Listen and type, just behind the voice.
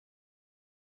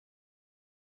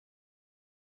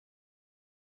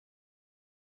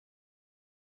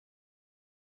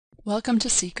Welcome to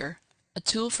Seeker, a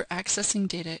tool for accessing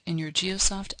data in your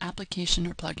Geosoft application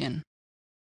or plugin.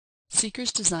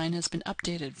 Seeker's design has been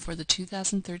updated for the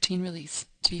 2013 release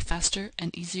to be faster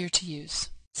and easier to use.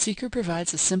 Seeker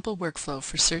provides a simple workflow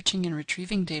for searching and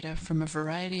retrieving data from a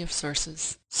variety of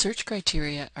sources. Search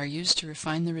criteria are used to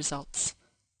refine the results.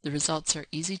 The results are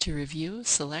easy to review,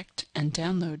 select, and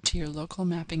download to your local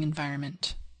mapping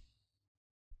environment.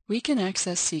 We can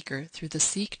access Seeker through the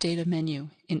Seek Data menu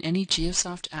in any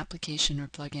Geosoft application or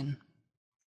plugin.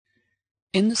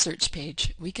 In the search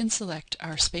page, we can select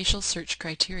our spatial search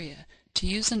criteria to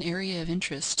use an area of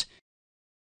interest,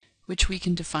 which we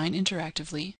can define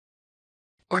interactively,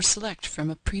 or select from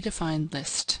a predefined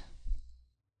list.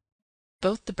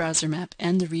 Both the browser map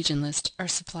and the region list are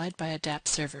supplied by a DAP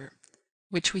server,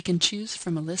 which we can choose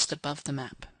from a list above the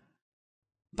map.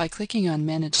 By clicking on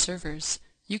Manage Servers,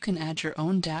 you can add your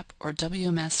own DAP or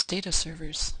WMS data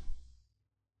servers.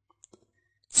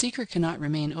 Seeker cannot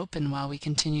remain open while we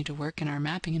continue to work in our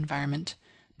mapping environment,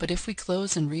 but if we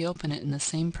close and reopen it in the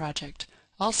same project,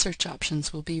 all search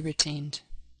options will be retained.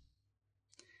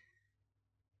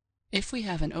 If we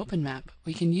have an open map,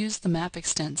 we can use the map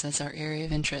extents as our area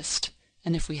of interest,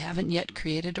 and if we haven't yet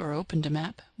created or opened a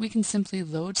map, we can simply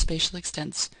load spatial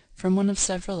extents from one of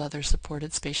several other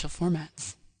supported spatial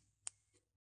formats.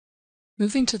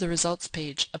 Moving to the results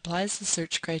page applies the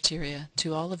search criteria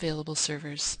to all available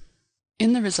servers.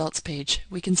 In the results page,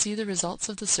 we can see the results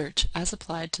of the search as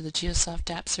applied to the Geosoft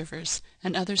DAP servers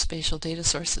and other spatial data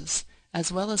sources,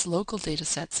 as well as local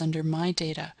datasets under My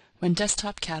Data when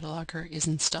Desktop Cataloger is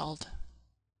installed.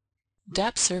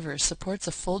 DAP Server supports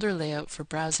a folder layout for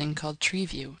browsing called Tree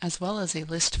View, as well as a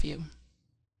list view.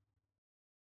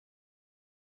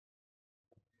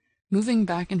 Moving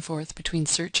back and forth between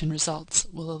search and results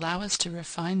will allow us to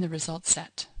refine the result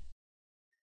set.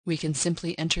 We can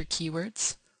simply enter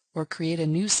keywords or create a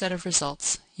new set of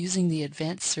results using the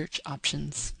advanced search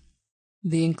options.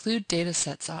 The Include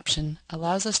Datasets option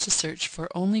allows us to search for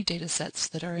only datasets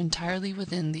that are entirely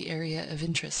within the area of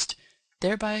interest,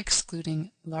 thereby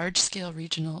excluding large-scale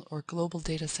regional or global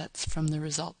datasets from the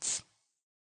results.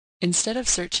 Instead of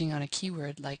searching on a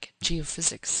keyword like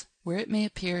geophysics, where it may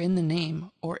appear in the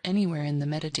name or anywhere in the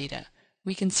metadata,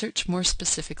 we can search more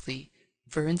specifically.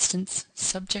 For instance,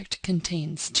 subject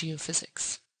contains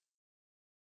geophysics.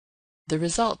 The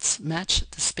results match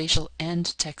the spatial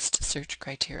and text search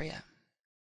criteria.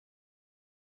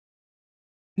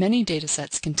 Many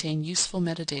datasets contain useful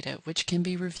metadata which can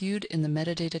be reviewed in the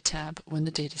Metadata tab when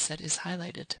the dataset is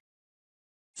highlighted.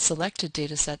 Selected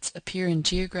datasets appear in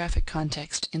geographic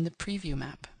context in the Preview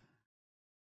map.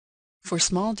 For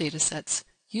small datasets,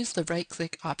 use the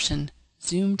right-click option,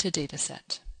 Zoom to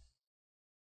Dataset.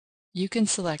 You can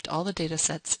select all the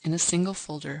datasets in a single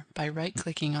folder by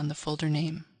right-clicking on the folder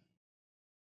name.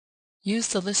 Use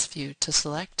the list view to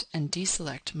select and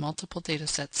deselect multiple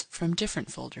datasets from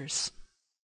different folders.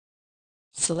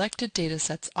 Selected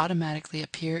datasets automatically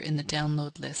appear in the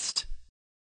download list.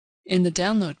 In the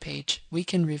download page, we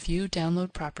can review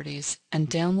download properties and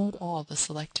download all the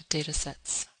selected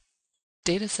datasets.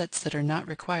 Datasets that are not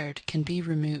required can be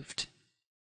removed.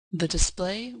 The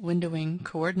display, windowing,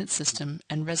 coordinate system,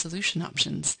 and resolution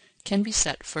options can be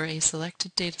set for a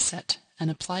selected dataset and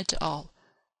applied to all,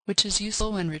 which is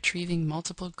useful when retrieving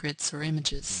multiple grids or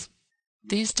images.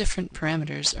 These different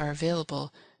parameters are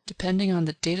available depending on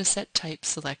the dataset type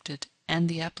selected and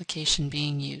the application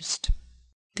being used.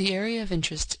 The area of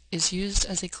interest is used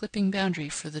as a clipping boundary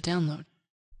for the download.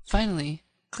 Finally,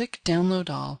 click Download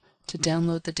All to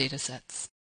download the datasets.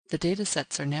 The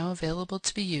datasets are now available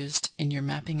to be used in your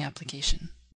mapping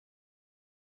application.